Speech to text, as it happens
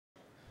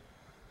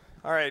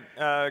All right,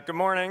 good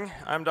morning.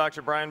 I'm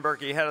Dr. Brian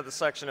Berkey, head of the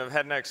section of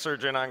Head and Neck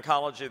Surgery and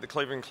Oncology at the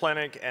Cleveland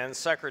Clinic and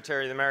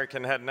secretary of the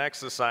American Head and Neck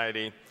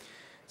Society.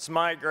 It's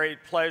my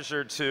great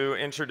pleasure to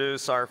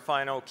introduce our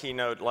final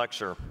keynote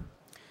lecture.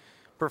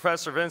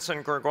 Professor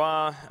Vincent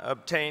Gregoire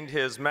obtained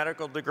his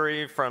medical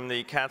degree from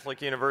the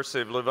Catholic University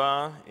of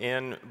Louvain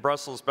in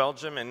Brussels,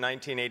 Belgium in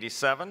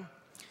 1987.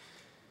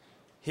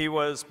 He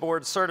was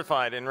board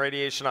certified in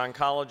radiation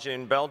oncology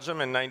in Belgium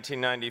in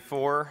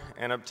 1994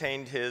 and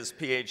obtained his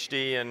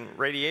PhD in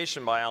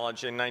radiation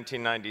biology in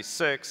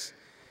 1996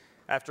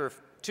 after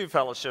 2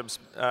 fellowships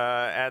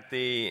at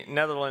the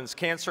Netherlands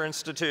Cancer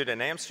Institute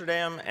in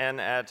Amsterdam and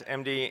at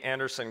MD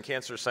Anderson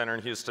Cancer Center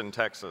in Houston,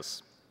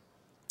 Texas.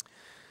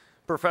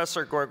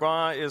 Professor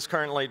Gregoire is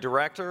currently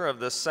director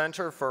of the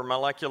Center for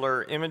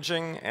Molecular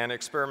Imaging and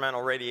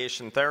Experimental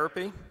Radiation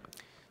Therapy,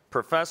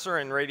 professor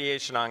in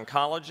radiation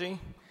oncology,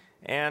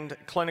 and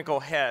clinical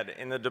head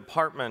in the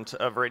Department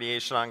of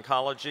Radiation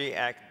Oncology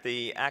at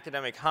the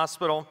Academic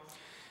Hospital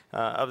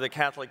of the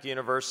Catholic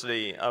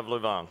University of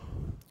Louvain.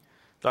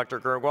 Dr.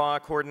 Gregoire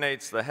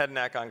coordinates the head and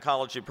neck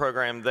oncology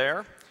program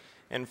there,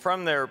 and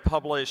from there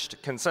published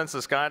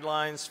consensus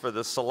guidelines for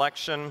the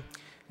selection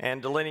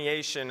and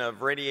delineation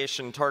of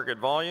radiation target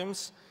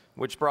volumes,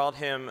 which brought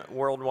him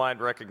worldwide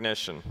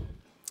recognition.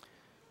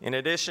 In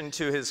addition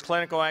to his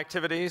clinical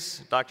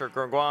activities, Dr.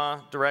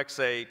 Gregoire directs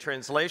a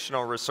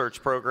translational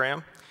research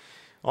program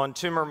on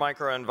tumor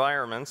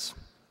microenvironments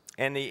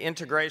and the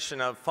integration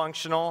of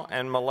functional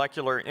and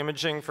molecular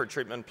imaging for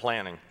treatment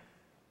planning.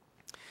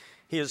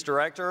 He is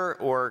director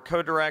or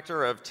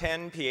co-director of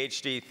 10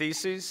 PhD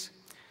theses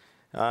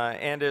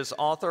and is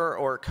author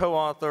or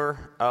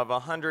co-author of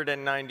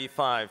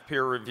 195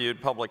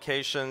 peer-reviewed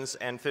publications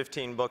and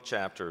 15 book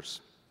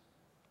chapters.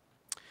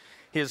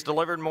 He has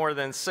delivered more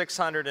than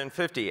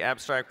 650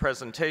 abstract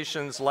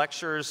presentations,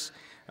 lectures,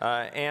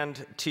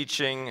 and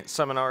teaching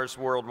seminars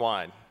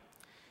worldwide.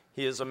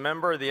 He is a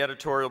member of the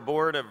editorial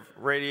board of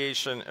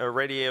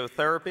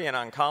Radiotherapy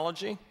and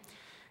Oncology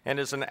and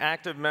is an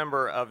active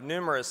member of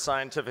numerous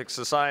scientific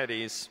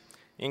societies,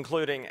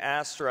 including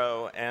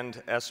ASTRO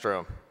and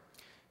ESTRO.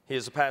 He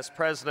is a past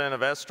president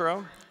of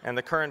ESTRO and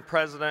the current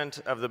president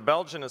of the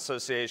Belgian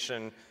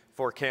Association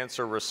for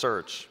Cancer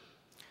Research.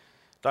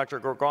 Dr.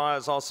 Gregoire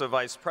is also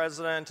vice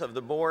president of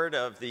the board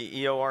of the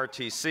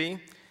EORTC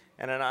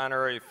and an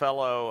honorary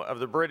fellow of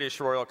the British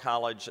Royal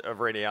College of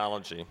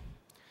Radiology.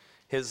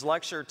 His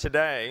lecture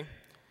today,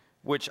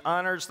 which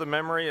honors the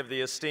memory of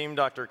the esteemed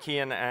Dr.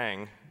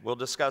 Kian, will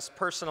discuss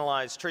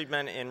personalized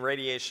treatment in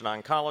radiation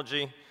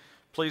oncology.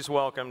 Please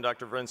welcome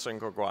Dr.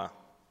 Vincent Gregoire.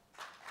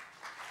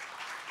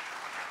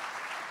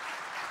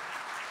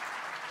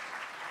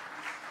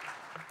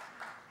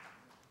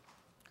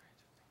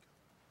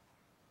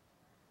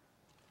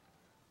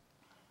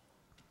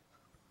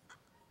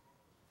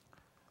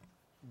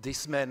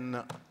 This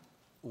man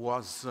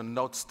was an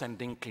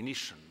outstanding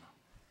clinician.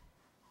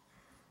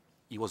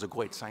 He was a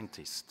great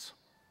scientist.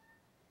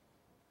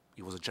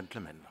 He was a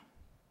gentleman.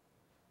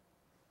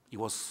 He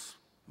was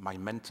my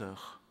mentor,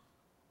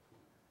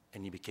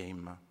 and he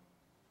became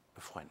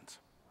a friend.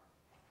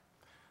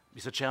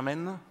 Mr.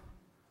 Chairman,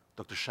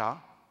 Dr. Shah,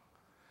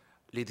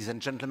 ladies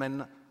and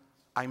gentlemen,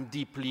 I'm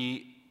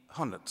deeply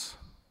honored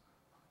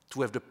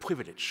to have the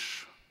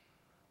privilege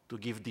to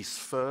give this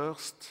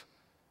first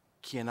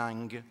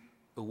Kian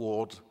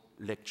Award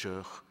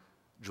lecture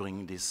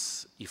during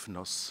this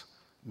IFNOS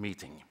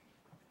meeting.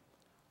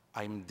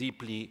 I'm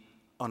deeply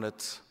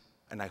honored,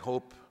 and I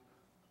hope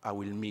I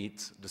will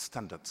meet the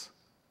standard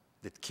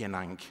that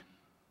Kian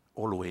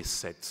always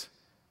set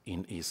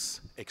in his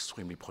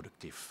extremely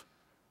productive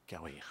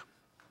career.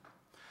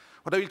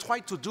 What I will try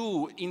to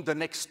do in the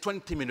next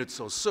 20 minutes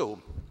or so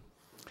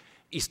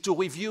is to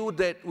review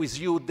that with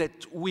you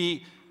that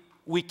we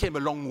came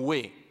a long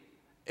way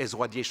as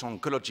radiation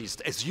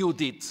oncologists, as you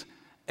did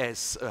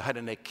as head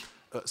and neck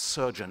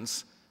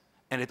surgeons,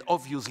 and that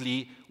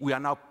obviously we are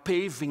now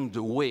paving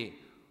the way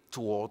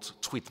towards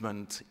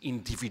treatment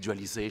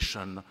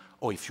individualization,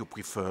 or if you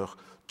prefer,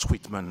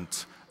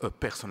 treatment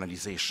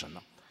personalization.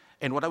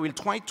 And what I will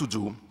try to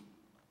do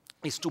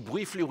is to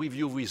briefly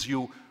review with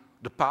you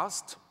the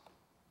past,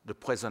 the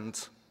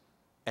present,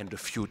 and the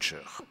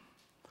future.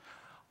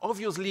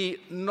 Obviously,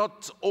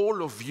 not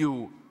all of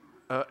you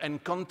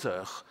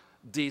encounter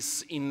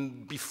this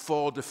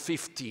before the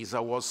 50s. I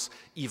was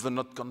even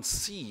not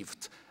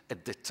conceived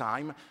at the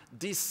time.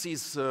 This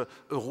is a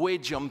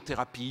radium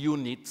therapy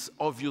unit.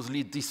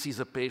 Obviously, this is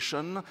a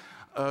patient.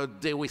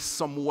 There is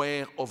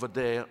somewhere over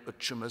there a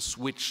tumors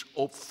which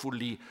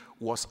hopefully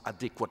was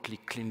adequately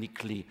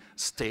clinically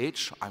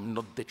staged. I'm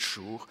not that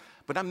sure,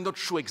 but I'm not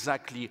sure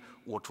exactly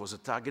what was the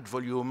target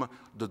volume.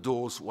 The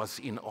dose was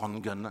in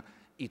Röntgen.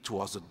 It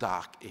was a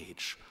dark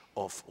age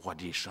of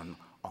radiation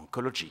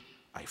oncology,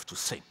 I have to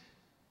say.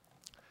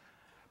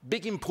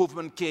 Big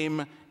improvement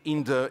came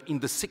in the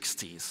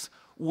 60s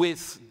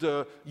with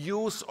the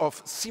use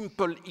of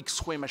simple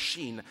X-ray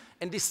machine.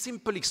 And this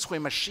simple X-ray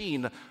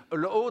machine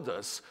allowed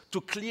us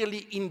to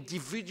clearly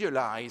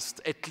individualize,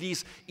 at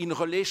least in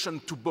relation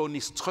to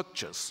bony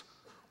structures,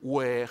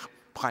 where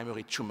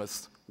primary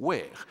tumors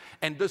were,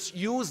 and thus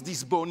use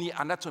this bony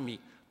anatomy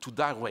to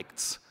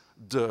direct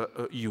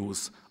the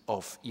use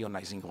of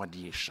ionizing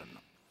radiation.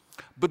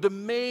 But the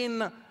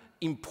main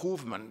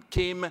improvement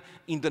came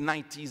in the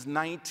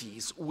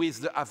 1990s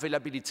with the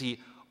availability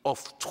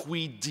of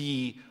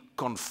 3D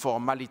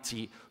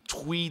conformality,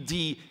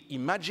 3D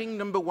imaging,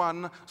 number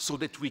one, so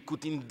that we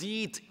could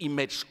indeed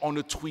image on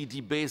a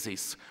 3D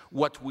basis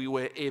what we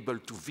were able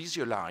to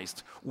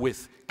visualize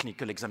with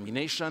clinical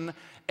examination.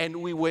 And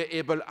we were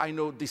able, I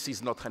know this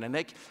is not head and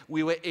neck,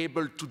 we were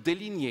able to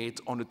delineate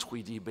on a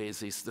 3D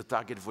basis the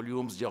target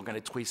volumes, the organ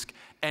at risk,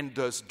 and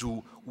thus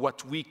do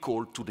what we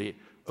call today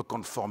a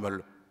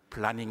conformal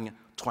planning,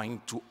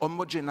 trying to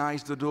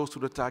homogenize the dose to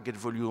the target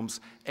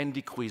volumes and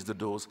decrease the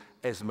dose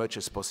as much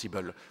as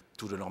possible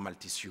to the normal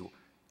tissue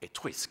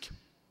at risk.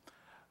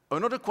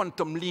 Another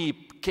quantum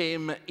leap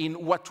came in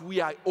what we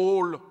are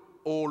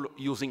all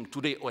using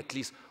today, or at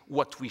least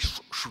what we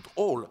should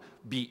all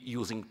be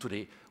using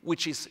today,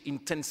 which is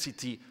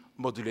intensity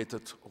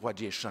modulated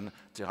radiation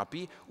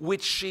therapy,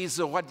 which is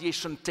a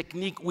radiation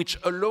technique which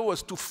allows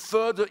us to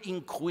further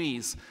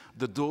increase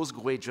the dose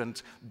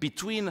gradient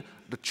between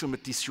the tumor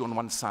tissue on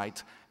one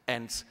side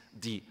and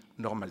the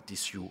normal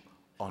tissue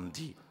on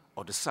the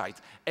other side.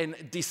 And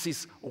this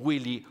is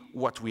really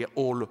what we are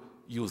all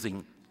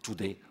using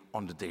today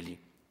on the daily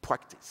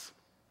practice.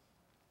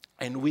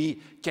 And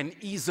we can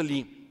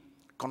easily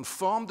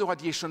conform the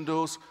radiation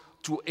dose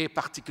to a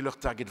particular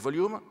target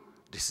volume.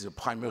 This is a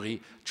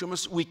primary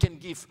tumors. We can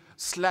give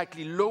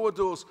slightly lower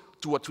dose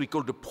to what we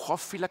call the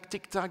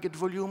prophylactic target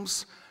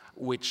volumes,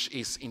 which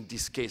is, in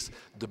this case,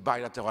 the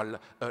bilateral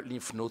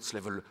lymph nodes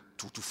level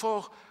 2 to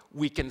 4.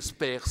 We can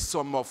spare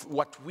some of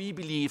what we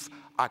believe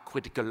are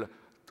critical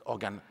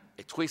organ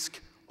at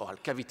risk, oral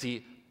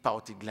cavity,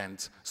 parotid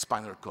gland,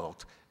 spinal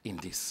cord, in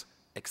these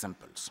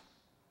examples.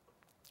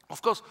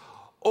 Of course,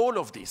 all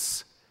of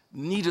this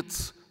needed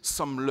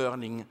some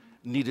learning,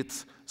 needed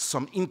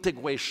some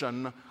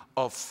integration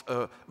of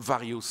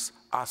various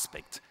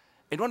aspects.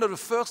 And one of the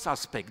first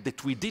aspects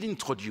that we did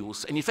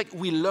introduce, and in fact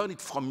we learned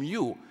it from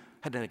you,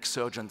 head and neck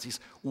surgeons, is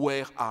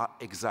where are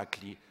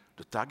exactly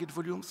the target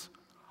volumes?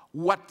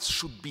 What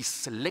should be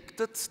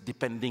selected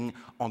depending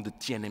on the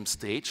TNM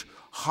stage?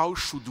 How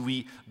should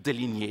we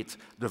delineate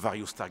the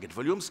various target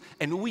volumes?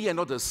 And we and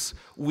others,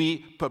 we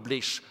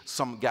publish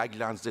some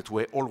guidelines that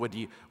were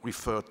already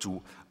referred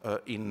to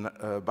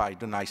by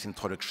the nice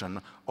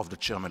introduction of the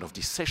chairman of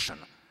this session.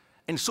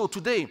 And so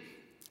today,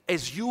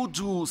 as you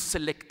do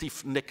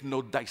selective neck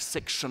node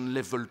dissection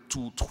level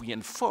 2, 3,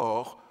 and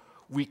 4,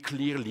 we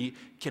clearly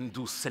can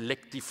do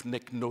selective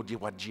neck node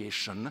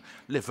irradiation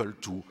level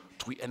 2,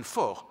 3, and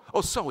 4.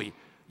 Oh, sorry,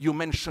 you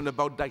mentioned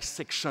about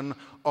dissection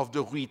of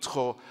the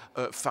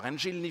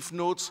retropharyngeal lymph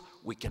nodes.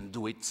 We can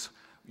do it.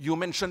 You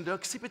mentioned the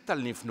occipital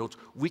lymph nodes.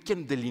 We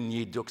can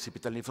delineate the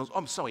occipital lymph nodes. Oh,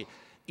 I'm sorry,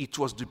 it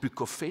was the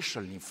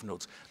buccofacial lymph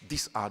nodes.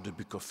 These are the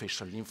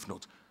buccofacial lymph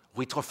nodes.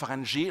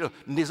 Retropharyngeal,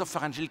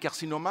 nasopharyngeal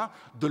carcinoma,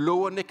 the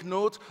lower neck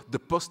node, the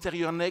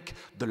posterior neck,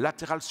 the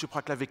lateral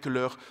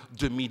supraclavicular,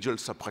 the medial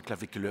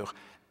supraclavicular,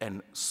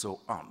 and so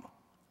on.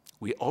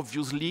 We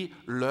obviously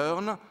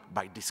learn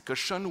by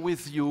discussion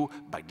with you,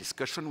 by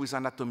discussion with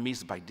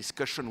anatomists, by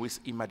discussion with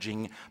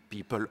imaging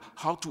people,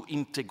 how to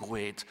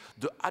integrate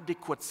the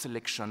adequate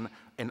selection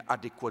and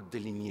adequate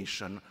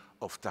delineation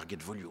of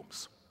target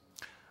volumes.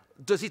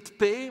 Does it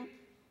pay?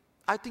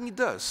 I think it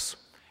does.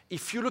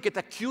 If you look at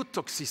acute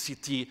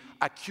toxicity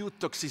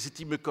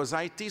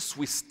mucositis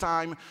with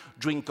time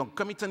during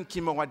concomitant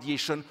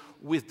chemoradiation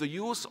with the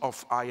use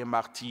of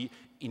IMRT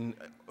in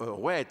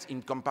red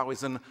in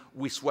comparison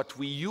with what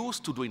we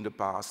used to do in the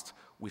past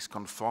with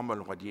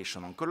conformal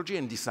radiation oncology,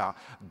 and these are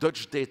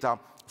Dutch data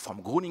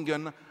from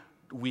Groningen,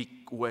 we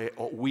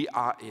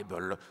are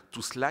able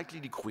to slightly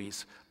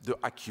decrease the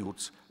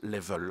acute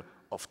level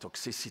of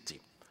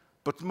toxicity.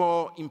 But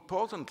more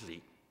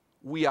importantly,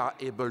 we are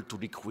able to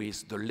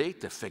decrease the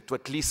late effect, or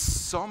at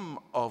least some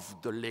of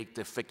the late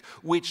effect,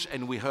 which,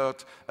 and we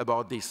heard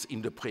about this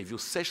in the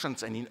previous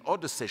sessions and in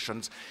other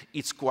sessions,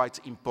 it's quite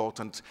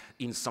important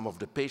in some of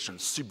the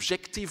patients.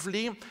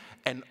 Subjectively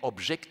and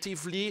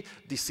objectively,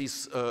 this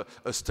is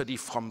a study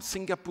from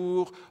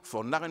Singapore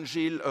for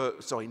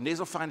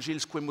nasopharyngeal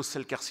squamous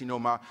cell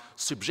carcinoma.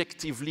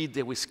 Subjectively,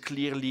 there is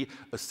clearly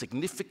a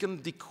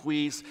significant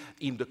decrease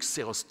in the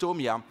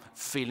xerostomia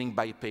failing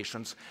by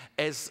patients,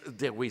 as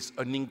there is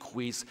an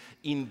increase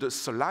in the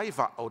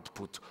saliva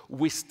output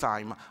with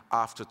time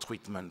after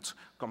treatment,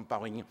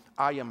 comparing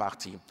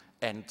IMRT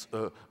and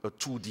a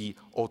 2D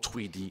or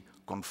 3D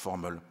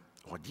conformal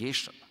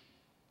radiation.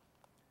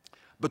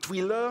 But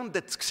we learned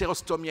that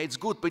xerostomia is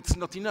good, but it's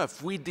not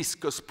enough. We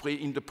discussed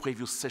in the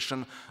previous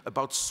session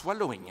about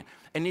swallowing.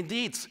 And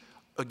indeed,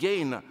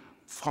 again,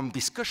 from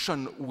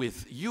discussion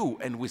with you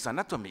and with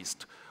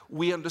anatomists,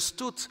 we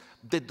understood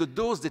that the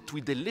dose that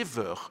we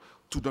deliver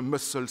to the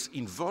muscles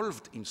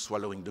involved in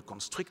swallowing, the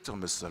constrictor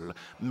muscle,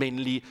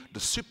 mainly the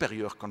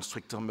superior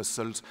constrictor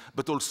muscles,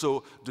 but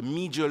also the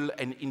medial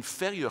and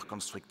inferior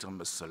constrictor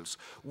muscles.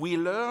 We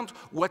learned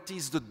what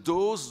is the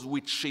dose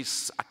which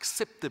is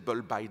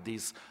acceptable by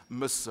these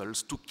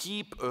muscles to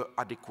keep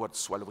adequate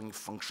swallowing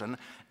function,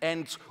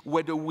 and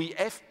whether we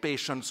have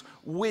patients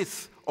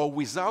with or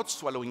without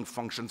swallowing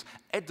functions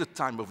at the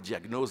time of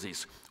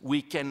diagnosis,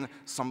 we can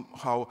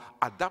somehow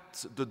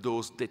adapt the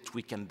dose that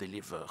we can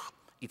deliver.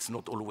 It's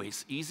not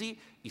always easy,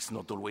 it's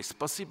not always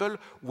possible.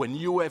 When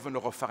you have an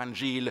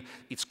oropharyngeal,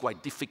 it's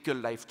quite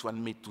difficult, I have to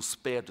admit, to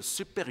spare the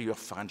superior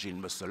pharyngeal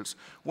muscles.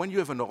 When you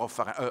have an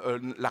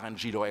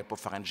laryngeal or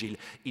hypopharyngeal,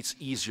 it's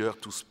easier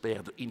to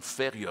spare the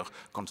inferior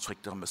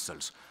constrictor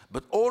muscles.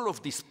 But all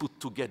of this put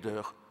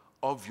together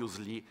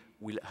obviously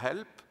will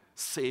help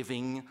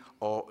saving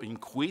or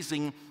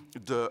increasing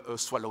the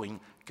swallowing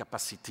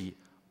capacity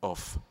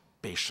of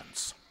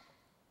patients.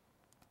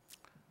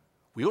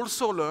 We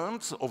also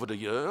learned over the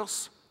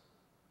years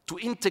to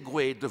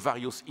integrate the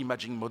various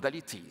imaging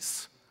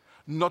modalities,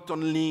 not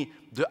only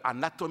the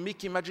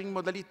anatomic imaging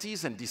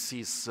modalities, and this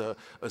is a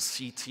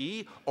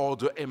CT, or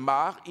the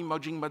MR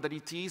imaging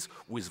modalities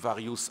with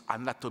various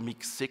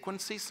anatomic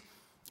sequences,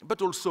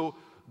 but also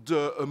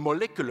the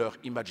molecular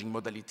imaging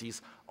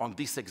modalities, on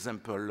this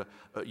example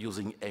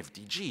using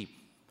FDG.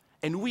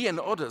 And we and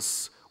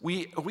others,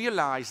 we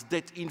realized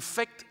that in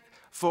fact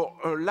for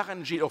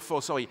laryngeal,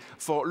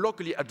 for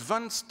locally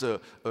advanced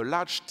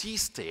large T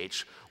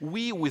stage,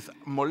 we with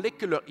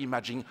molecular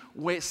imaging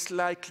were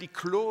slightly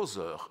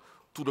closer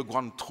to the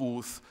ground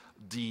truth,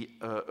 the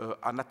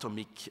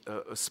anatomic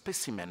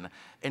specimen.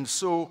 And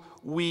so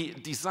we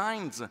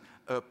designed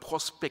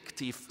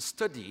prospective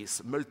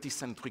studies,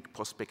 multicentric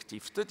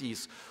prospective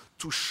studies,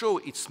 to show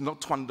it's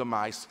not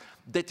randomized,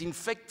 that in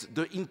fact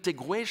the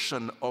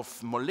integration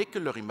of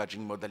molecular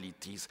imaging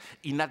modalities,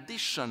 in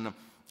addition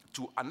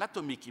to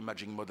anatomic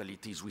imaging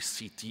modalities with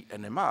CT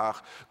and MR,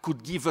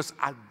 could give us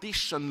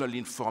additional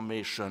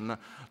information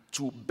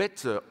to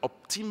better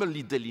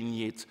optimally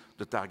delineate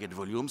the target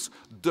volumes,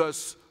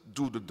 thus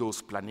do the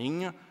dose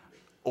planning,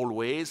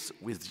 always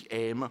with the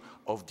aim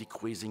of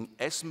decreasing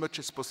as much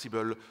as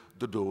possible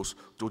the dose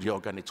to the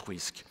organ at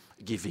risk,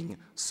 giving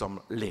some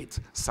late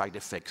side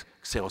effects,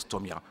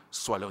 xerostomia,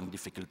 swallowing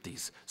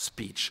difficulties,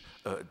 speech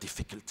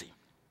difficulty.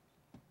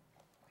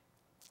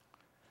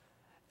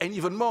 And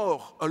even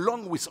more,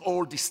 along with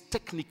all these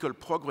technical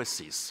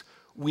progresses,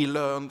 we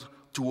learned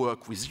to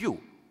work with you,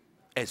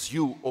 as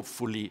you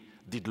hopefully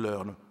did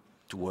learn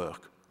to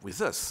work with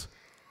us.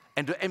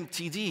 And the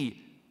MTD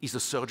is the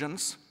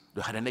surgeons,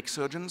 the head and neck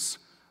surgeons,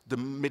 the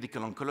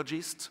medical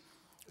oncologists,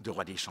 the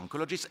radiation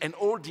oncologists, and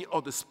all the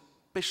other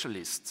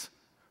specialists,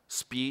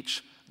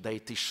 speech,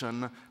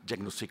 dietitian,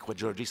 diagnostic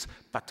radiologists,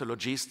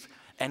 pathologists.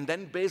 And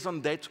then based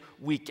on that,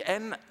 we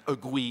can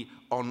agree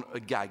on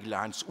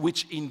guidelines,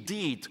 which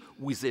indeed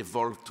was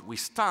evolved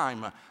with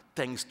time,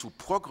 thanks to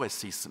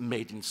progresses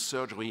made in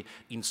surgery,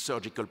 in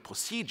surgical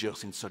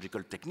procedures, in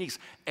surgical techniques,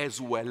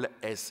 as well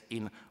as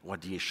in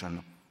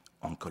radiation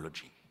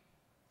oncology.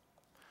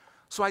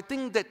 So I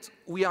think that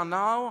we are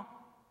now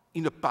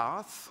in a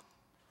path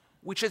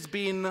which has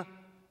been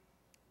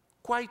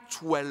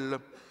quite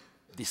well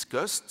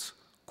discussed,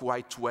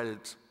 quite well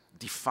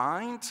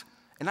defined,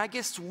 and I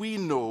guess we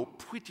know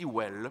pretty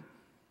well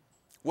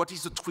what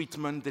is the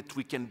treatment that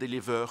we can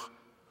deliver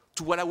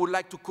to what I would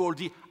like to call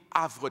the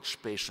average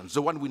patients,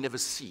 the one we never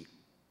see.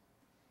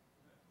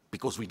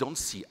 Because we don't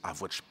see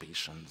average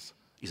patients,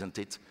 isn't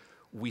it?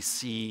 We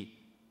see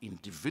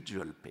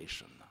individual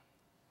patients.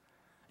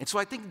 And so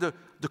I think the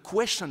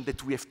question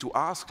that we have to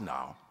ask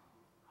now,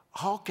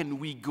 how can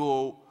we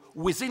go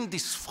within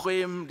this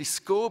frame, this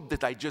scope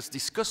that I just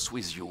discussed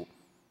with you,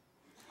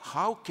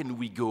 how can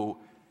we go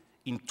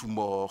into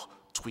more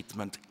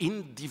treatment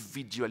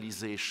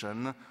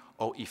individualization,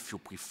 or if you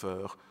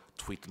prefer,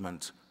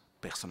 treatment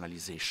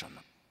personalization?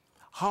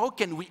 How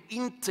can we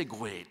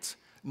integrate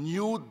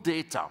new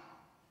data,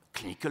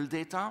 clinical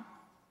data,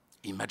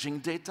 imaging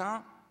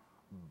data,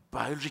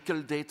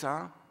 biological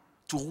data,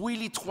 to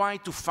really try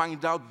to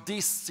find out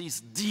this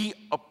is the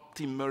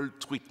optimal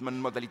treatment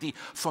modality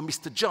for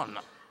Mr. John,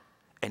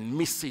 and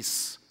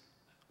Mrs.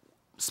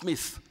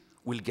 Smith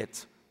will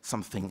get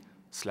something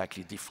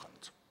slightly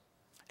different.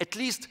 At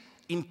least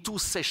in 2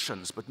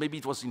 sessions, but maybe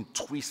it was in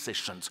 3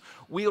 sessions,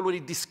 we already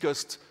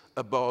discussed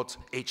about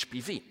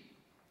HPV.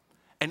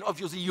 And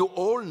obviously you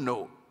all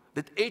know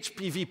that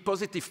HPV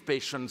positive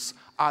patients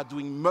are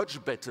doing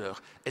much better,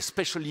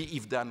 especially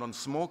if they are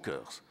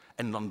non-smokers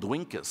and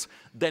non-drinkers,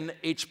 than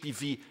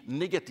HPV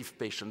negative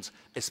patients,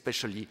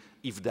 especially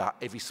if they are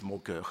heavy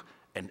smokers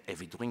and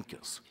heavy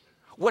drinkers.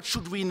 What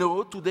should we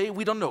know today?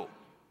 We don't know.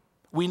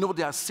 We know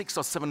there are 6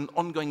 or 7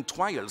 ongoing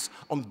trials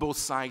on both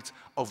sides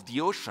of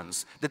the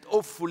oceans that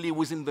hopefully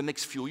within the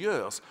next few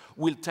years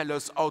will tell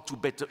us how to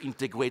better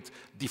integrate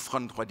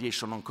different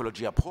radiation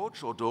oncology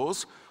approach or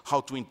dose,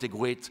 how to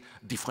integrate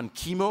different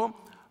chemo,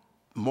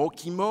 more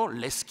chemo,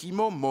 less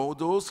chemo, more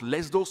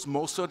dose,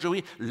 more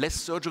surgery, less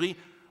surgery.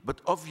 But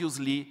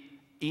obviously,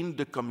 in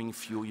the coming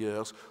few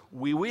years,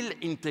 we will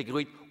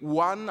integrate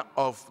one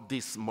of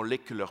these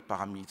molecular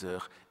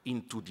parameters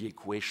into the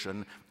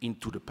equation,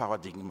 into the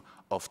paradigm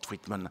of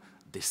treatment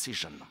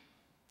decision.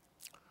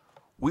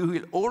 We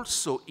will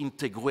also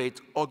integrate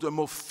other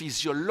more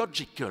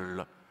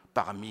physiological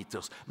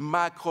parameters,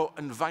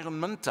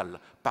 macro-environmental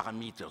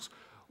parameters.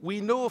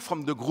 We know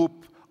from the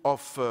group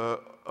of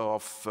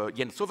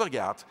Jens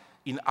Overgaard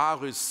in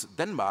Aarhus,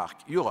 Denmark,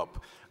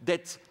 Europe,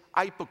 that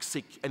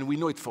hypoxic, and we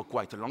know it for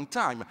quite a long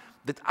time,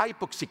 that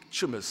hypoxic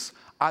tumors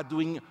are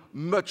doing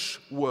much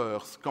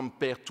worse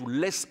compared to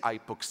less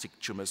hypoxic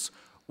tumors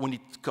when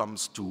it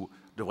comes to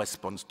the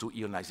response to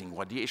ionizing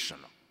radiation.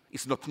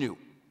 It's not new.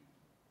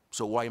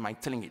 So why am I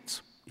telling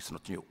it? It's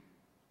not new.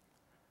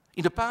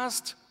 In the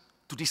past,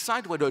 to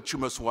decide whether a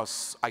tumor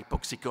was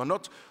hypoxic or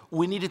not,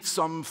 we needed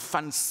some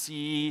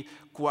fancy,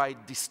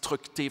 quite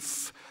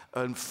destructive,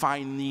 and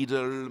fine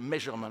needle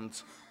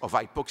measurement of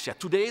hypoxia.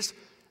 Today,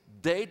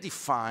 they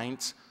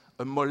defined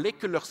a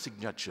molecular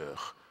signature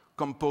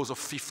composed of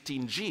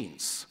 15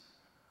 genes,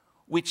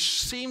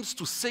 which seems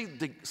to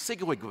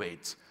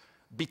segregate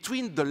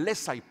between the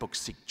less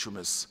hypoxic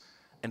tumors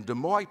and the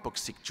more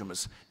hypoxic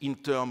tumors in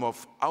terms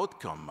of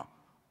outcome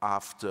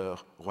after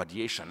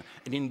radiation.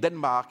 And in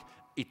Denmark,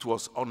 it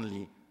was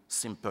only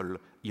simple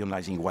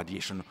ionizing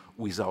radiation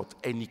without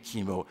any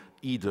chemo,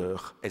 either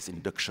as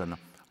induction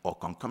or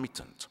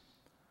concomitant.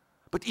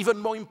 But even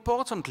more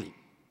importantly,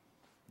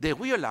 they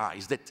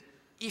realized that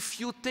if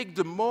you take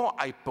the more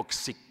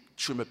hypoxic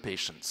tumor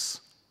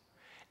patients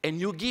and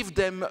you give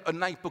them an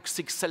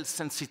hypoxic cell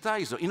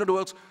sensitizer, in other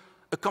words,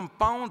 a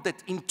compound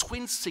that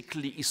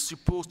intrinsically is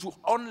supposed to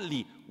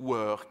only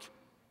work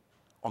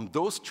on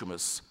those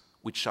tumors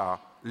which are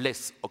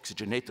less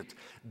oxygenated,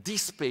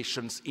 these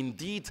patients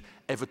indeed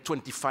have a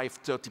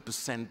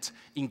 25–30%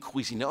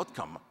 increase in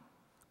outcome.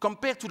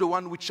 Compared to the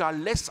ones which are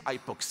less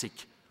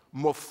hypoxic,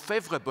 more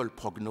favorable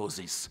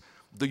prognosis,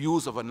 the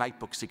use of an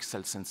hypoxic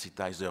cell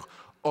sensitizer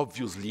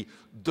obviously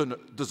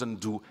doesn't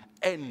do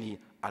any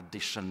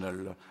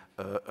additional,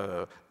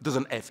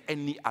 doesn't have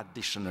any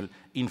additional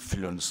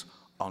influence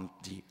on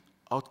the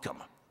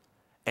outcome.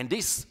 And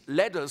this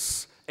led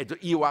us at the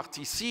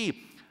EORTC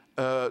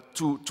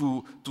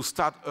to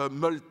start a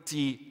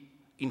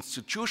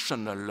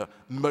multi-institutional,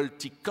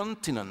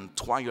 multi-continent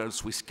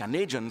trials with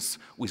Canadians,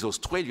 with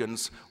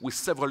Australians, with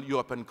several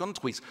European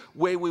countries,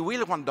 where we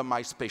will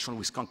randomize patients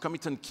with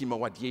concomitant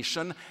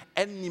chemoradiation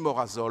and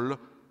nimorazole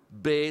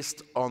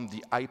based on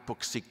the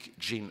hypoxic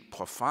gene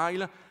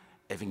profile,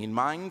 having in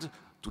mind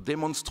to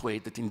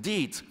demonstrate that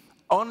indeed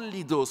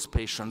only those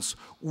patients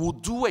who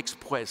do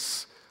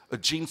express a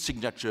gene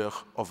signature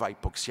of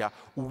hypoxia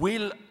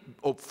will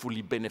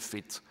hopefully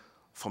benefit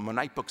from an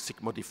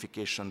hypoxic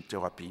modification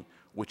therapy,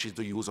 which is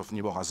the use of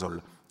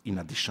nimorazole in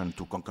addition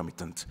to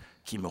concomitant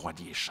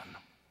chemoradiation.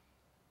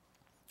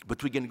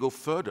 But we can go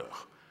further.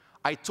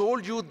 I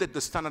told you that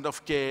the standard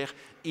of care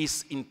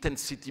is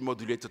intensity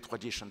modulated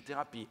radiation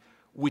therapy,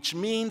 which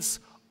means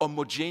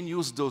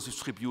homogeneous dose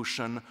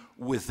distribution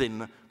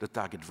within the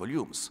target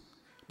volumes.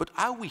 But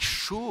are we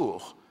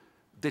sure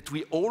that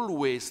we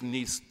always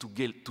need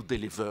to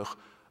deliver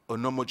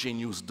an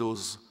homogeneous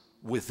dose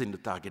within the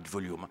target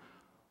volume?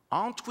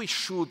 Aren't we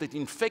sure that,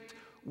 in fact,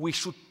 we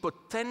should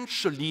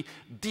potentially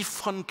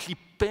differently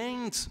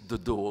paint the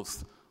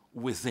dose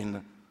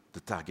within the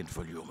target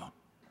volume?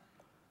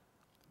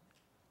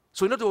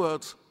 So in other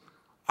words,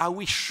 are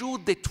we sure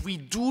that we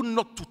do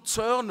not to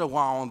turn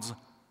around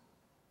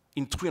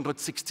in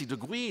 360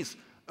 degrees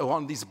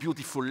around this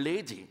beautiful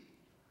lady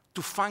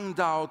to find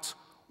out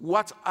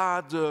what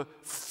are the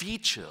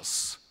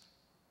features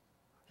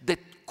that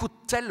could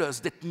tell us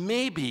that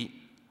maybe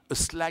a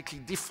slightly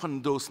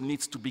different dose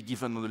needs to be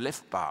given on the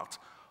left part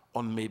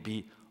or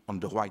maybe on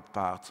the right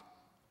part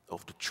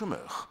of the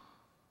tumor?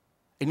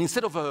 And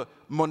instead of a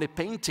Monet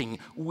painting,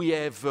 we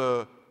have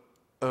a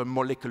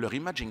molecular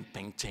imaging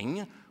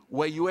painting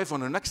where you have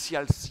on an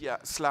axial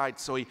slide,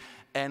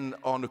 and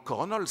on a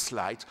coronal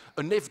slide,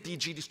 an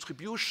FDG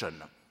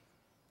distribution.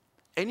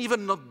 And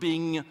even not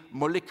being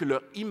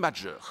molecular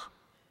imager,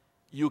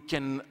 you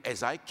can,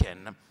 as I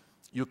can,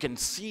 you can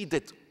see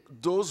that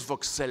those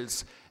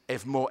voxels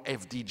have more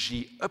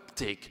FDG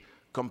uptake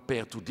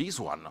compared to this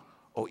one,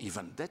 or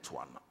even that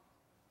one.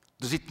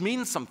 Does it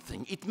mean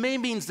something? It may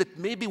mean that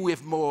maybe we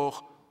have more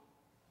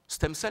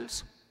stem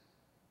cells,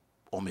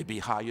 or maybe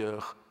higher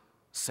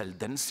cell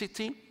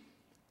density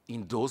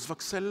in those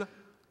voxels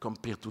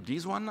compared to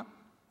this one,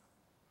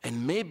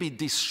 and maybe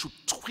this should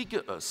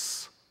trigger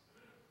us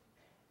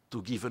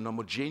to give an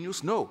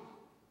homogeneous, no,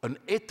 an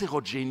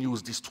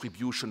heterogeneous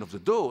distribution of the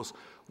dose,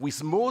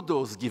 with more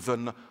dose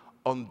given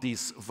on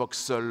this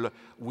voxel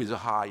with a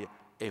high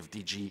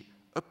FDG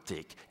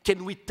uptake.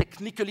 Can we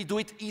technically do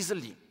it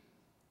easily?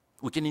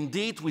 We can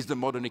indeed, with the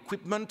modern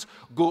equipment,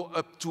 go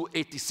up to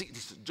 86,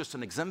 this is just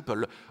an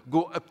example,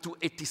 go up to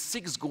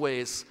 86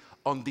 Gues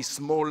on this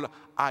small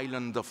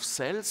island of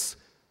cells,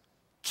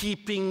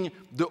 keeping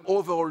the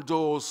overall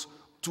dose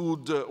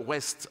to the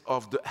west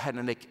of the head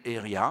and neck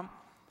area,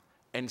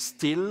 and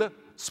still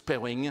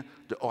sparing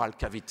the oral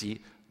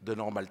cavity, the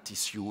normal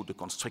tissue, the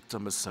constrictor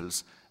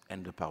muscles,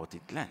 and the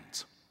parotid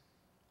gland.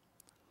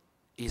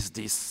 Is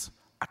this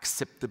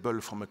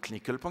acceptable from a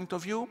clinical point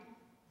of view?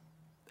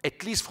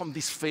 At least from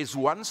this phase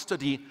 1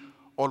 study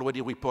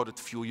already reported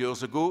a few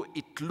years ago,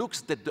 it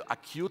looks that the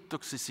acute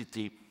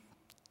toxicity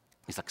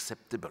is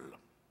acceptable.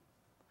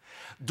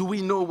 Do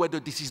we know whether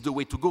this is the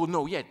way to go?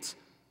 No, yet.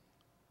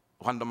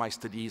 Randomized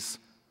studies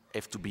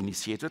have to be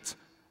initiated,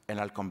 and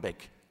I'll come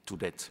back to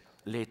that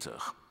later.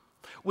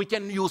 We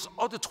can use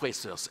other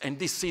tracers, and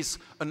this is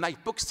an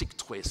hypoxic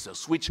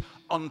tracers, which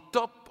on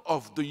top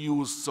of the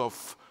use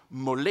of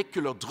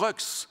molecular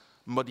drugs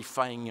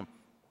modifying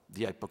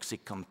the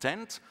hypoxic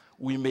content,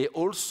 we may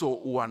also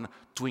want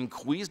to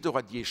increase the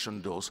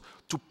radiation dose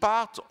to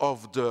part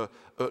of the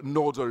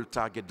nodal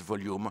target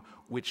volume,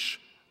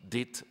 which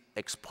did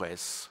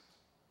express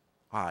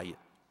high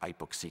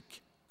hypoxic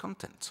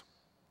content.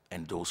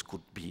 And those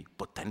could be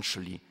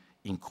potentially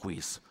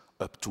increased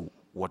up to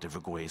whatever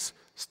grades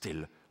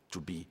still to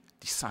be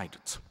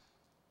decided.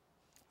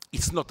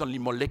 It's not only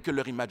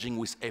molecular imaging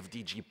with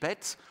FDG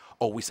PET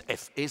or with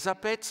FASA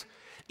PET.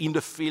 In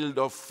the field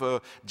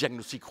of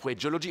diagnostic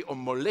radiology or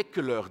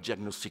molecular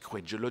diagnostic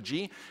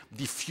radiology,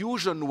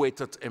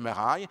 diffusion-weighted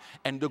MRI,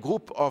 and the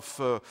group of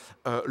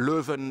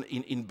Leuven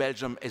in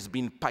Belgium has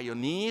been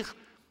pioneer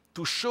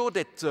to show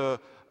that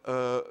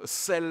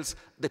cells,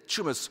 that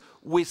tumors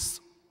with,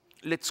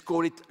 let's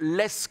call it,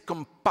 less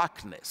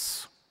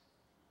compactness.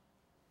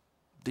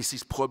 This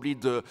is probably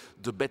the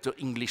better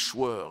English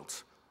word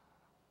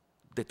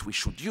that we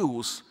should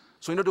use.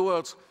 So in other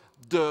words,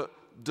 the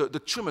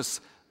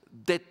tumors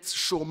that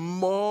show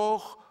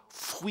more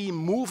free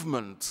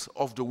movement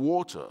of the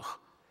water,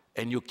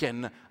 and you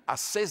can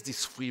assess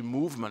this free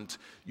movement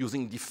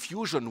using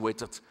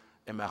diffusion-weighted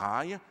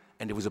MRI,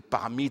 and there is a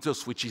parameter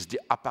which is the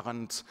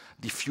apparent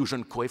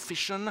diffusion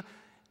coefficient.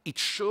 It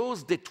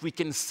shows that we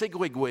can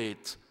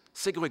segregate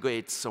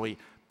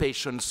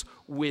patients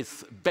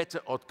with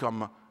better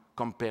outcome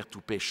compared to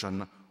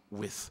patients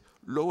with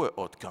lower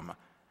outcome.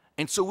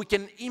 And so we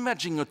can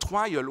imagine a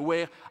trial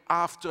where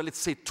after, let's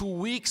say, 2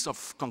 weeks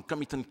of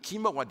concomitant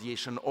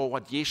chemoradiation or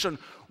radiation,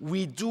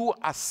 we do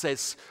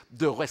assess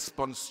the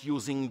response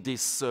using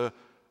this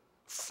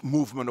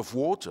movement of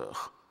water.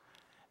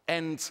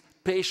 And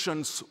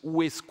patients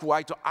with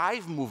quite a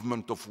high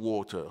movement of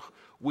water,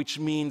 which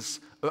means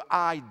a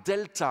high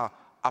delta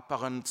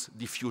apparent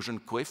diffusion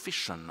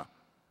coefficient,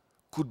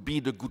 could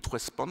be the good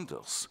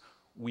responders.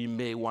 We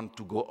may want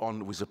to go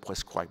on with a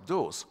prescribed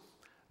dose.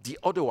 The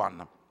other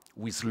one,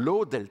 with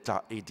low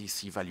delta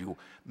ADC value,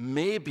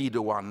 may be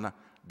the one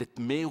that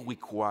may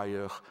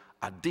require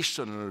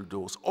additional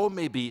dose or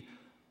maybe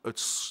a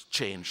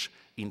change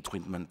in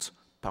treatment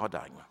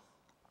paradigm.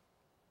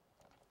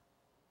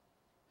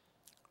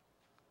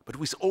 But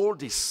with all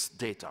this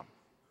data,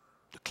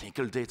 the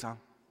clinical data,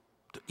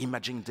 the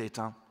imaging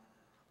data,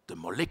 the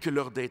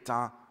molecular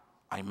data,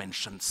 I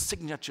mentioned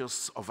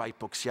signatures of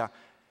hypoxia,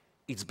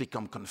 it's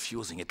become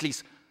confusing, at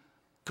least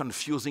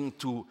confusing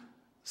to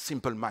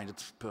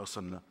simple-minded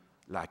person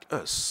like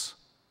us,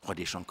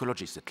 radiation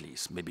oncologists at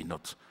least, maybe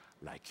not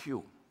like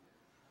you.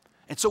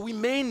 And so we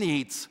may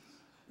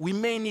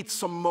need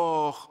some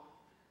more,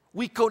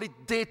 we call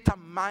it data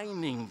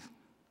mining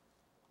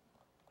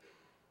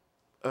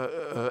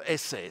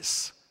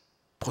assays,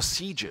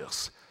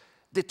 procedures,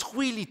 that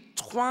really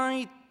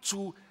try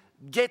to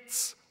get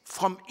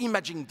from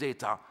imaging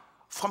data,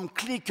 from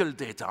clinical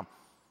data,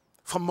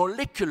 from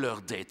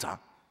molecular data,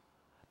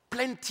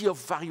 plenty of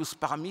various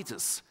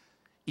parameters.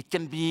 It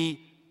can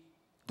be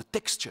the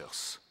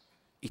textures.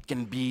 It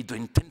can be the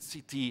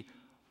intensity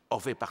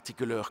of a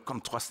particular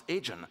contrast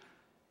agent.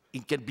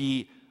 It can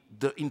be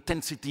the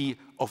intensity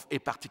of a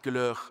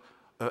particular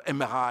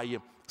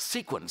MRI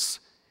sequence.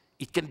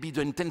 It can be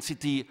the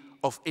intensity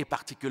of a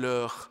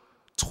particular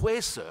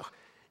tracer.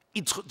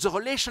 It's the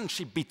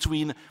relationship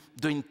between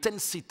the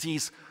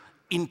intensities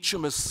in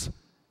tumors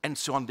and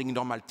surrounding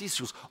normal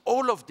tissues.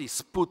 All of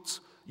this put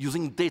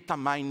using data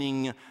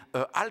mining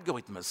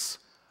algorithms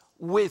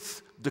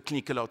with the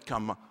clinical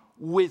outcome,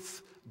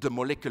 with the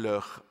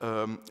molecular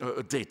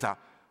data,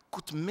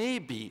 could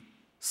maybe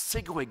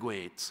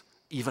segregate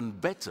even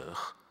better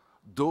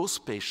those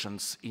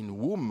patients in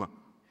whom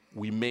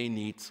we may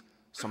need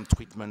some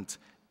treatment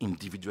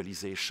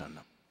individualization.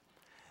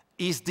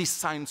 Is this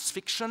science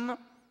fiction?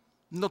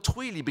 Not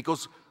really,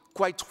 because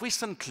quite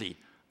recently,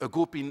 a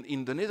group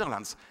in the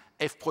Netherlands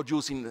have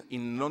produced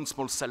in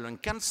non-small cell lung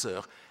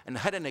cancer and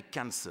head and neck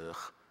cancer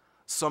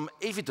some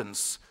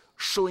evidence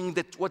showing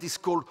that what is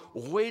called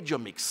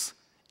radiomics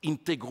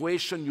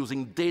integration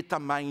using data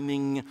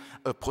mining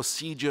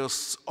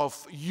procedures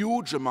of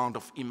huge amount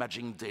of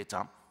imaging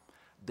data.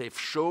 They've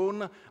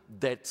shown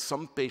that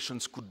some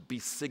patients could be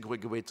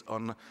segregated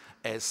on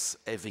as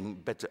having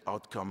better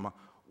outcome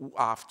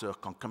after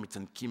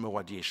concomitant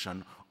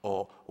chemoradiation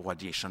or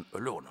radiation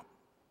alone.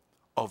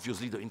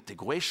 Obviously, the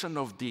integration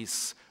of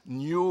these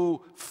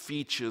new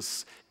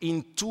features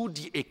into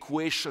the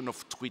equation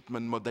of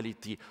treatment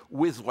modality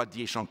with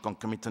radiation,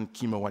 concomitant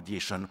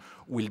chemoradiation,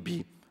 will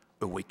be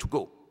a way to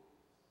go.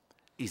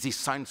 Is this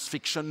science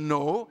fiction?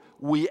 No.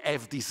 We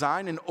have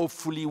designed, and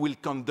hopefully we'll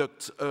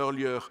conduct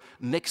earlier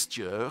next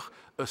year,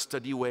 a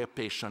study where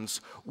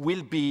patients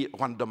will be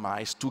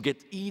randomized to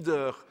get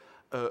either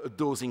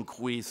dose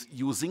increase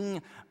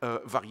using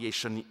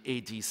variation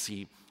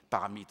ADC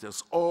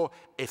parameters or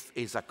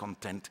F-ASA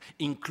content,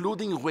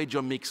 including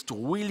radiomics, to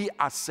really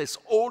assess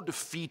all the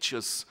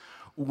features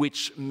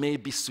which may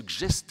be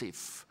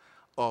suggestive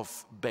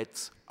of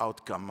better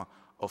outcome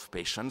of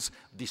patients.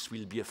 This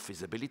will be a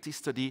feasibility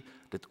study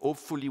that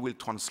hopefully will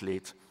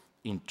translate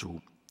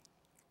into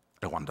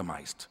a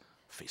randomized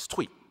phase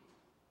 3.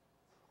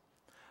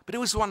 But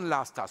there is one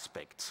last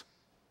aspect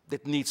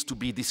that needs to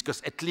be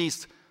discussed, at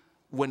least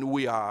when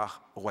we are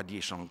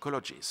radiation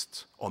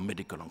oncologists or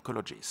medical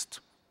oncologists.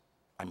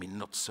 I mean,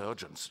 not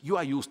surgeons. You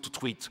are used to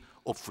treat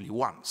hopefully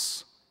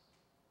once.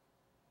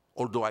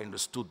 Although I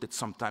understood that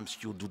sometimes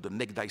you do the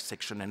neck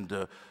dissection and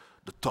the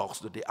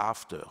torso the day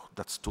after.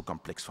 That's too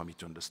complex for me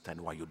to understand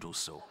why you do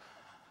so.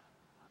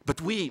 But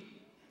we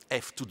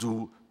have to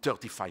do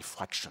 35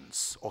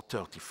 fractions or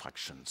 30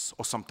 fractions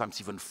or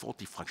sometimes even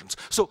 40 fractions.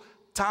 So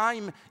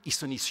time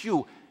is an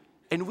issue.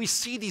 And we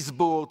see this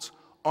boat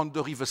on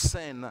the River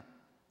Seine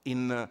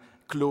in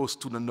close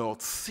to the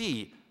North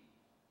Sea.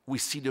 We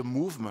see the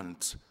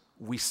movement,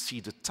 we see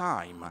the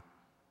time.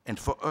 And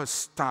for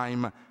us,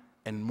 time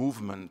and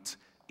movement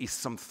is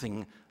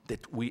something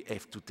that we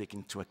have to take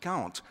into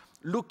account.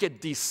 Look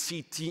at these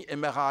CT,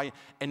 MRI,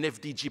 and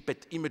FDG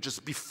PET images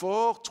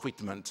before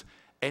treatment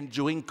and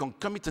during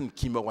concomitant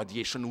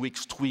chemoradiation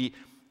weeks 3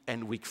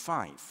 and week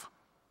 5.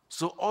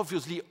 So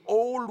obviously,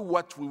 all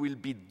what we will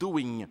be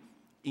doing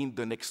in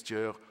the next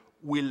year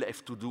will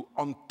have to do,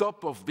 on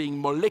top of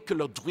being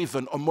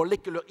molecular-driven or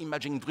molecular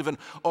imaging-driven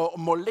or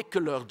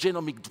molecular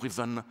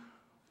genomic-driven,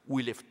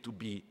 will have to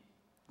be,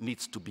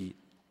 needs to be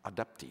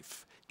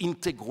adaptive,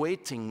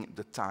 integrating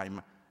the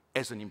time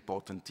as an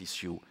important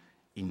issue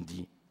in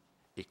the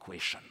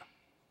equation.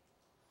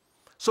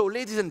 So,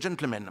 ladies and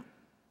gentlemen,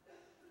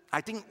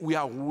 I think we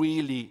are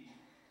really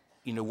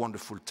in a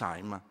wonderful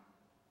time,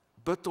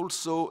 but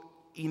also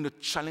in a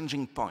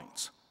challenging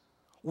point.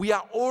 We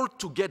are all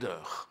together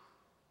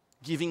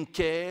giving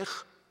care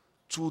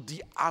to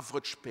the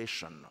average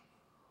patient.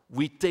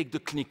 We take the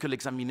clinical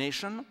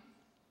examination,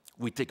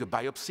 we take a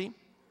biopsy,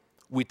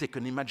 we take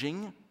an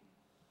imaging,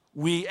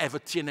 we have a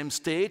TNM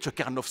stage, a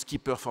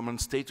Karnofsky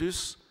performance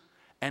status,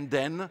 and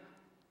then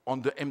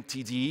on the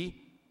MTD,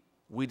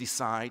 we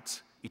decide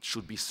it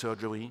should be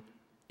surgery,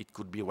 it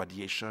could be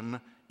radiation,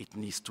 it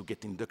needs to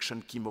get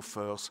induction chemo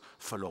first,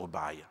 followed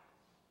by.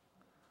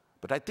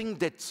 But I think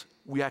that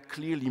we are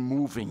clearly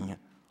moving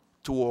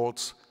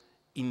towards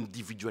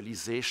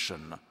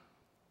individualization,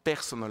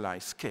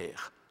 personalized care.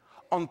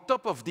 On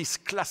top of these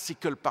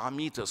classical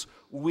parameters,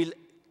 we'll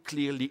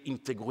clearly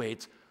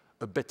integrate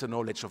a better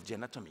knowledge of the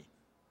anatomy,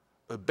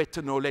 a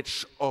better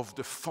knowledge of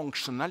the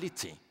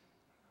functionality,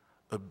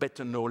 a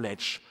better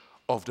knowledge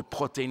of the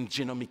protein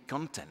genomic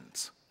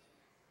content.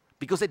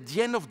 Because at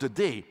the end of the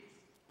day,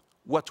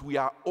 what we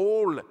are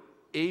all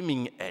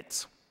aiming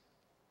at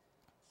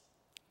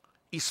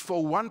is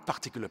for one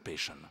particular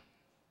patient,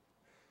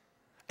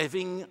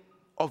 having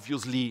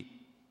obviously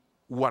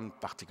one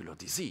particular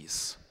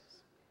disease.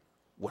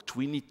 What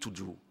we need to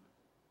do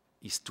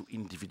is to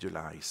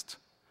individualize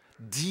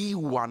the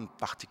one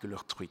particular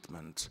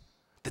treatment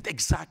that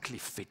exactly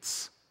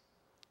fits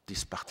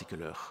this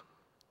particular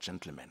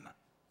gentleman.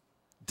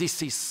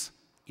 This is,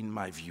 in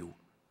my view,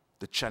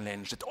 the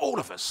challenge that all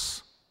of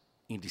us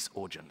in this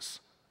audience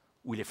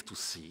will have to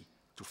see,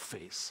 to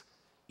face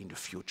in the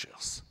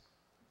futures.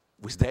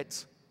 With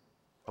that,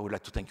 I would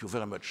like to thank you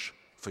very much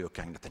for your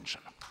kind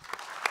attention.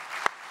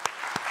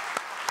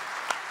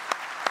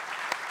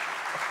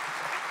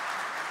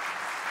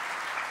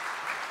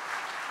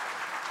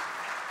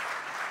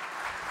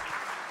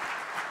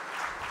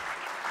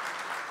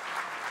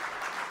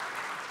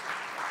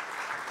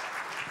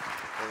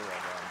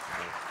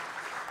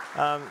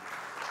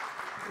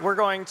 We're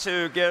going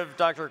to give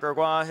Dr.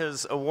 Gregoire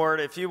his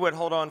award. If you would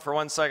hold on for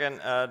 1 second,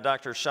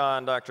 Dr. Shah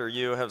and Dr.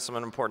 Yu have some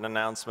important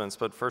announcements,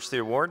 but first the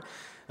award.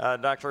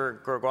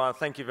 Dr. Gregoire,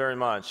 thank you very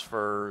much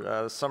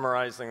for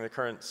summarizing the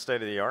current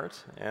state of the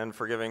art and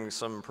for giving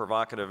some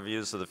provocative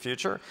views of the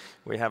future.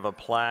 We have a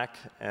plaque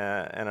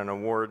and an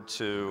award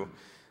to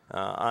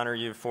honor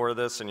you for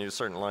this, and you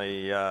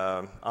certainly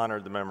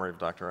honored the memory of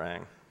Dr.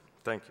 Ang.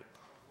 Thank you.